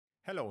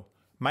Hello,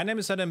 my name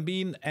is Adam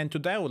Bean, and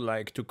today I would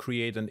like to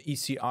create an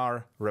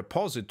ECR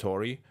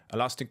repository,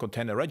 Elastic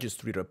Container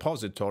Registry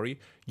repository,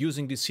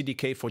 using the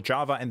CDK for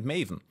Java and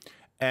Maven.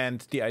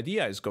 And the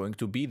idea is going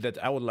to be that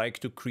I would like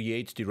to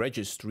create the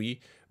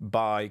registry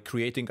by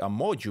creating a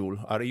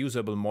module, a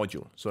reusable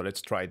module. So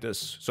let's try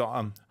this.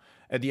 So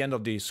at the end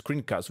of the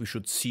screencast, we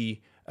should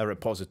see a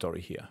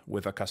repository here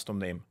with a custom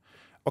name.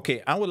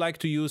 Okay, I would like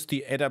to use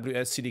the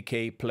AWS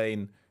CDK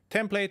plain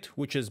template,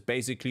 which is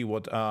basically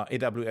what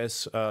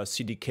AWS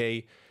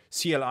CDK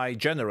CLI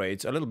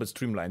generates, a little bit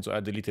streamlined. So I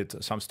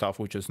deleted some stuff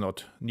which is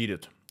not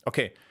needed.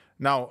 Okay,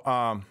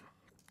 now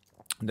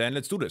then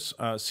let's do this.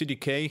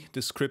 CDK,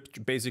 the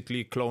script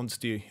basically clones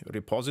the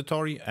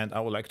repository, and I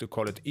would like to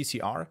call it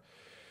ECR.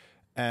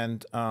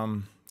 And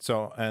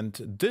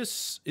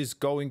this is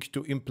going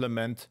to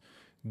implement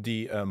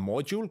the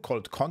module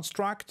called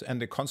construct, and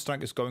the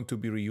construct is going to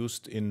be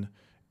reused in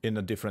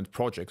a different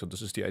project. So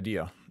this is the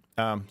idea.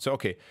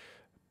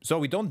 So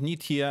we don't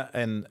need here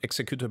an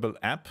executable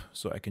app,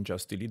 so I can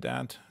just delete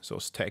that. So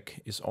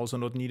stack is also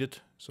not needed,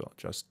 so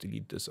just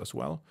delete this as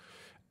well.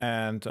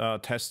 And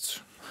tests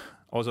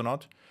also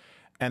not.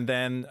 And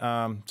then,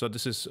 so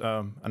this is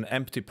an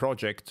empty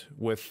project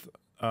with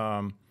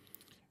Amazon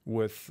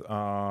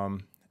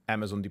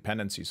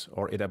dependencies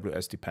or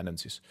AWS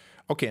dependencies.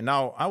 Okay,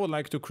 now I would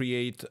like to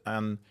create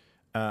an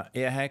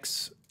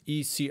Airhex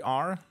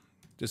ECR.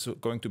 This is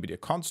going to be the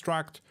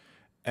construct,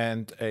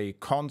 and a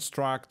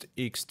construct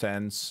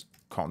extends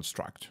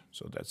construct.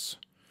 So that's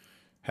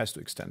has to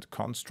extend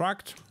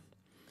construct.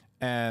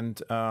 And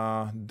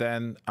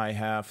then I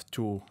have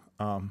to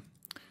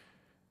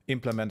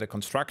implement a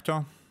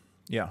constructor.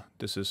 Yeah,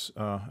 this is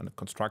a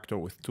constructor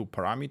with 2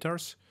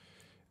 parameters.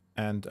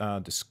 And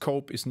the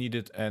scope is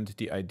needed, and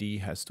the ID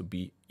has to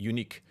be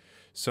unique.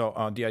 So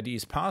the ID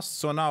is passed.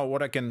 So now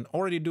what I can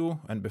already do,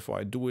 and before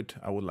I do it,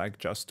 I would like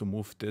just to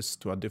move this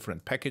to a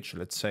different package.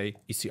 Let's say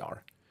ECR.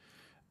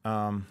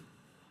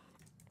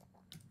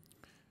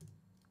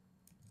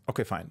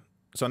 Okay, fine.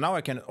 So now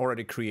I can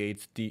already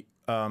create the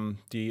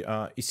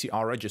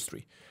ECR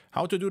registry.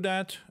 How to do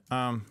that?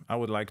 I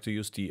would like to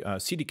use the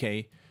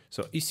CDK.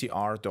 So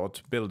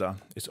ECR.builder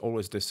is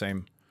always the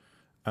same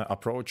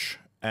approach.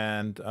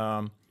 And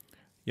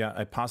yeah,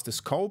 I pass the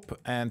scope,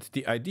 and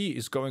the ID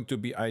is going to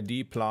be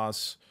ID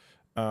plus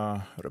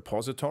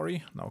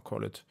repository. Now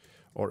call it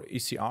or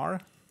ECR.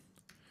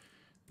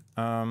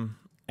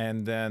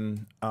 And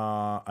then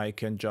I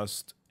can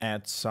just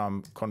add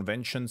some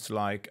conventions,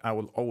 like I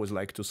will always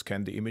like to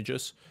scan the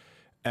images,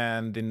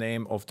 and the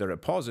name of the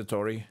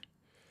repository.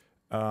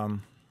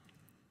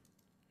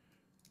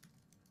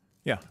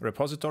 Yeah,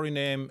 repository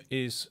name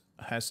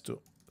has to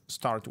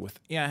start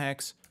with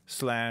airhex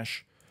 /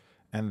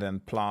 and then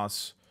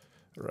plus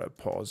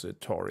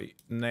repository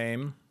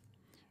name,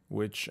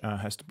 which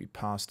has to be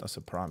passed as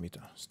a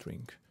parameter,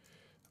 string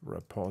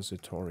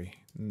repository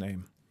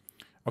name.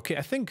 Okay,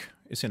 I think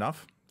it's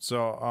enough.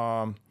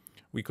 So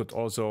we could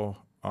also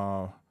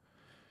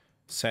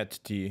set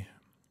the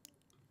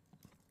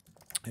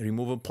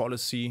removal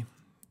policy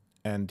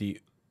and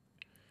the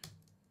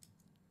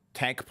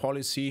tag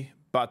policy.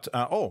 But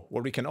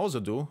what we can also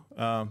do,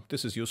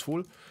 this is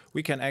useful,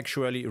 we can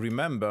actually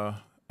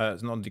remember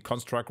not the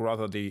construct,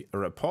 rather the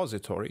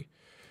repository,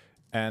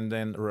 and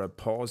then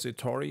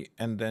repository,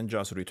 and then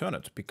just return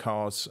it,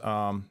 because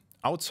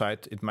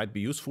outside it might be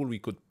useful. We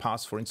could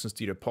pass, for instance,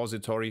 the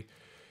repository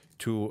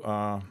to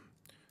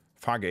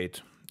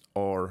Fargate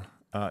or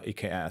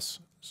EKS.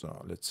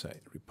 So let's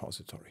say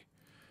repository.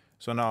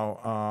 So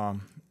now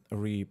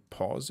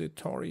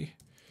repository,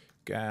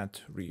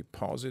 get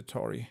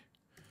repository,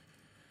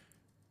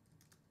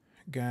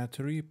 get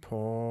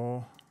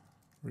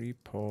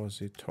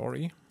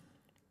repository,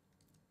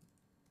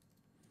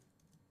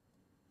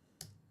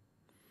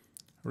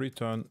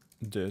 return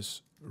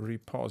this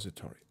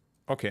repository.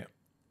 Okay.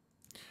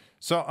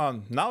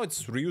 So now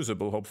it's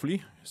reusable,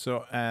 hopefully.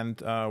 So,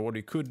 and what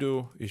we could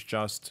do is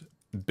just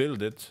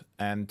build it,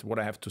 and what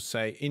I have to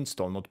say,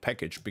 install, not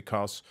package,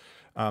 because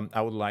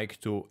I would like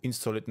to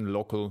install it in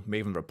local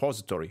Maven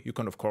repository. You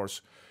can, of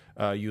course,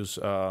 use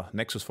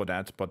Nexus for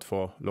that, but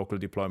for local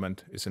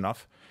deployment is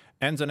enough.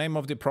 And the name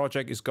of the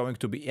project is going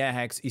to be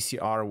Airhex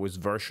ECR with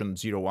version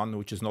 01,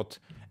 which is not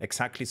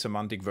exactly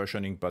semantic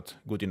versioning, but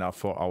good enough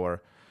for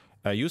our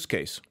use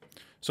case.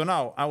 So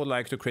now I would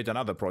like to create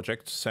another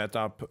project, set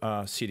up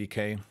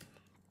CDK,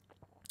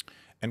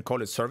 and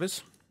call it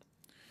service.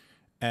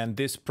 And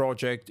this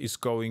project is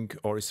going,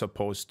 or is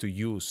supposed to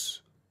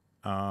use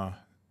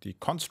the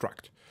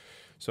construct.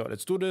 So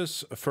let's do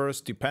this.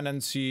 First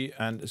dependency,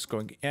 and it's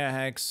going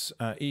Airhex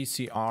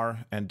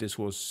ECR, and this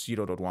was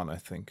 0.1, I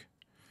think.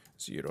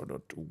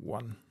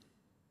 0.1.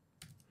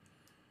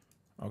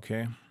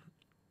 Okay.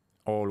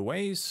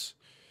 Always.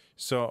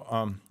 So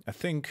I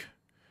think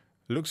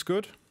looks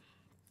good.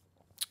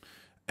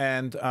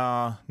 And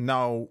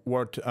now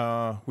what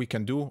we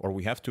can do, or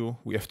we have to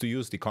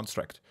use the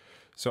construct.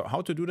 So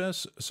how to do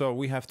this? So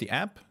we have the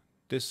app.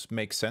 This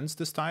makes sense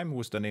this time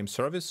with the name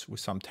service with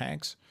some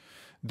tags.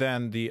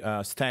 Then the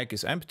stack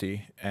is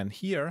empty, and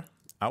here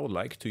I would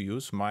like to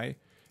use my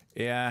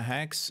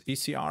AWS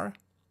ECR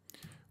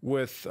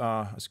with,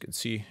 as you can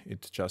see,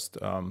 it just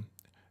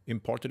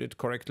imported it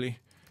correctly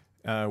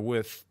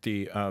with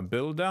the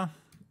builder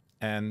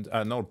and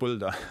no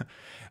builder.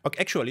 Okay,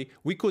 actually,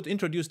 we could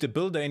introduce the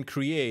builder and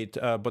create,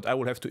 but I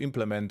will have to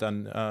implement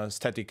a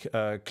static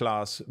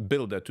class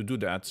builder to do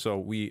that.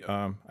 So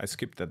I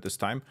skipped that this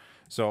time.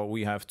 So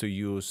we have to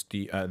use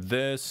the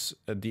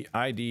the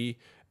ID,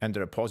 and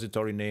the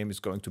repository name is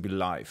going to be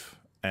live,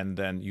 and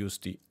then use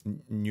the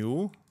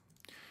new,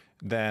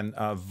 then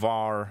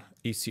var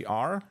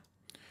ECR,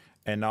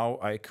 and now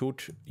I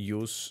could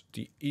use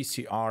the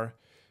ECR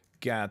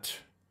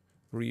get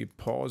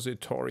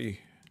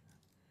repository.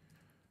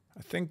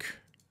 I think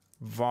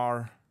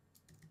var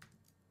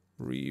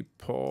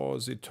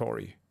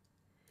repository.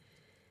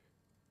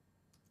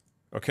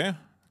 Okay,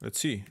 let's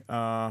see.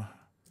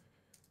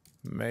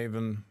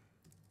 Maven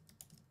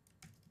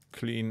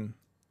clean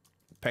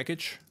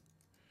package.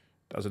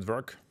 Does it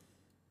work?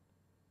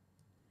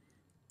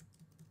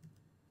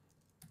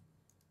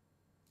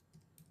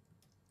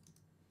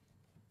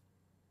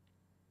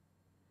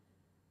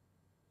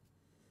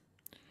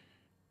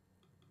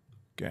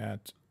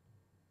 Get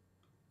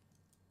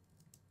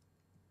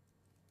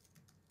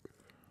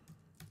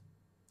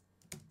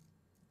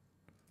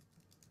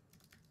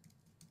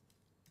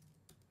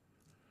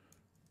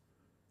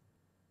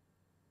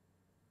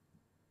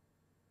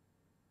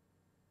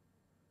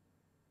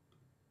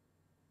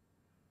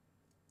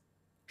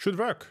should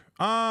work.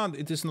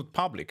 It is not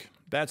public.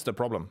 That's the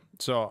problem.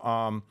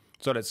 So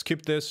so let's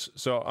skip this.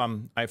 So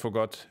I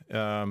forgot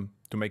to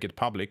make it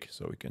public.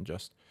 So we can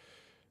just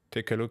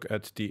take a look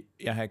at the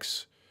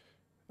AWS.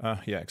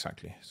 Yeah,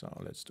 exactly. So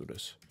let's do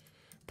this.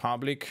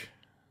 Public.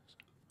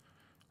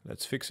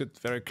 Let's fix it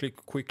very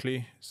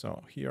quickly.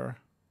 So here.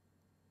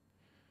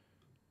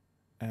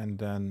 And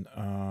then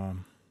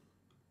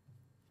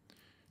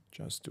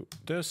just do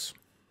this.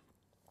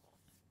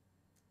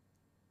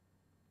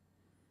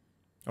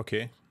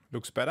 Okay,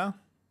 looks better.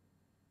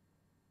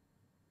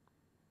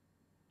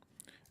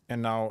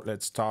 And now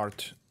let's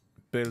start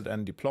build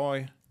and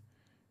deploy.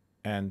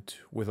 And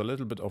with a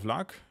little bit of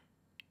luck.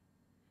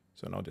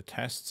 So now the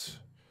tests.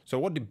 So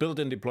what the build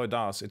and deploy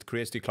does, it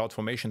creates the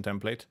CloudFormation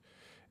template,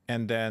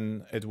 and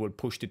then it will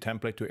push the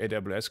template to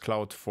AWS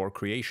Cloud for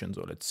creation.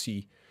 So let's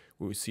see,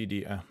 we will see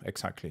the,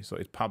 exactly. So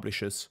it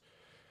publishes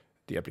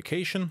the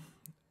application,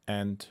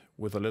 and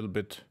with a little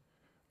bit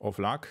of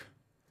luck,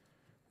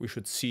 we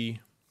should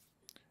see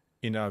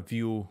in a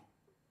few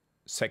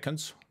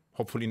seconds,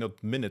 hopefully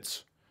not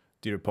minutes,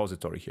 the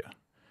repository here.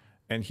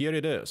 And here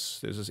it is.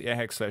 This is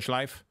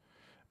AWS/live,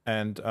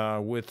 and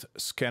with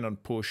scan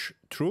and push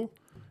true.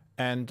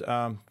 And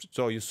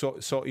so you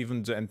saw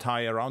even the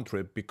entire round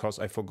trip because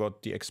I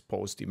forgot to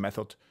expose the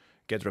method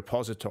get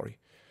repository.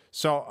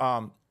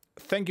 So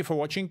thank you for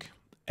watching,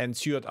 and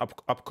see you at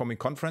upcoming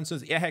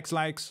conferences,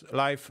 AWS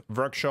live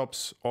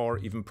workshops, or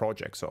even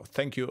projects. So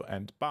thank you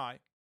and bye.